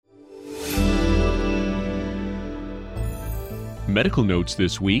Medical notes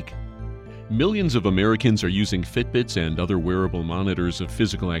this week. Millions of Americans are using Fitbits and other wearable monitors of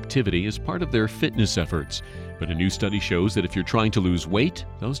physical activity as part of their fitness efforts. But a new study shows that if you're trying to lose weight,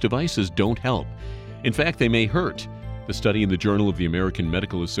 those devices don't help. In fact, they may hurt. The study in the Journal of the American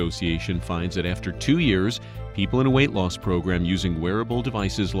Medical Association finds that after 2 years, people in a weight loss program using wearable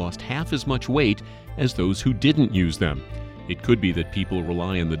devices lost half as much weight as those who didn't use them. It could be that people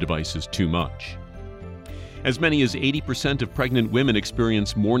rely on the devices too much. As many as 80% of pregnant women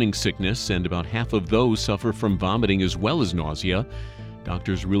experience morning sickness, and about half of those suffer from vomiting as well as nausea.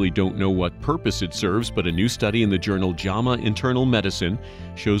 Doctors really don't know what purpose it serves, but a new study in the journal JAMA Internal Medicine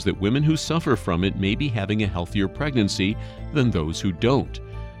shows that women who suffer from it may be having a healthier pregnancy than those who don't.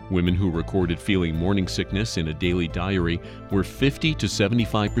 Women who recorded feeling morning sickness in a daily diary were 50 to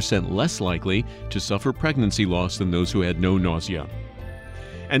 75% less likely to suffer pregnancy loss than those who had no nausea.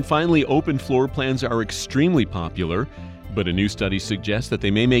 And finally, open floor plans are extremely popular, but a new study suggests that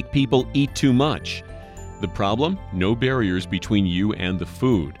they may make people eat too much. The problem? No barriers between you and the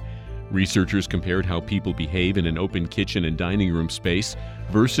food. Researchers compared how people behave in an open kitchen and dining room space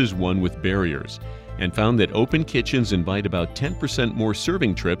versus one with barriers, and found that open kitchens invite about 10% more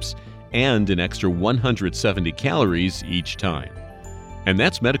serving trips and an extra 170 calories each time. And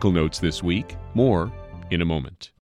that's Medical Notes this week. More in a moment.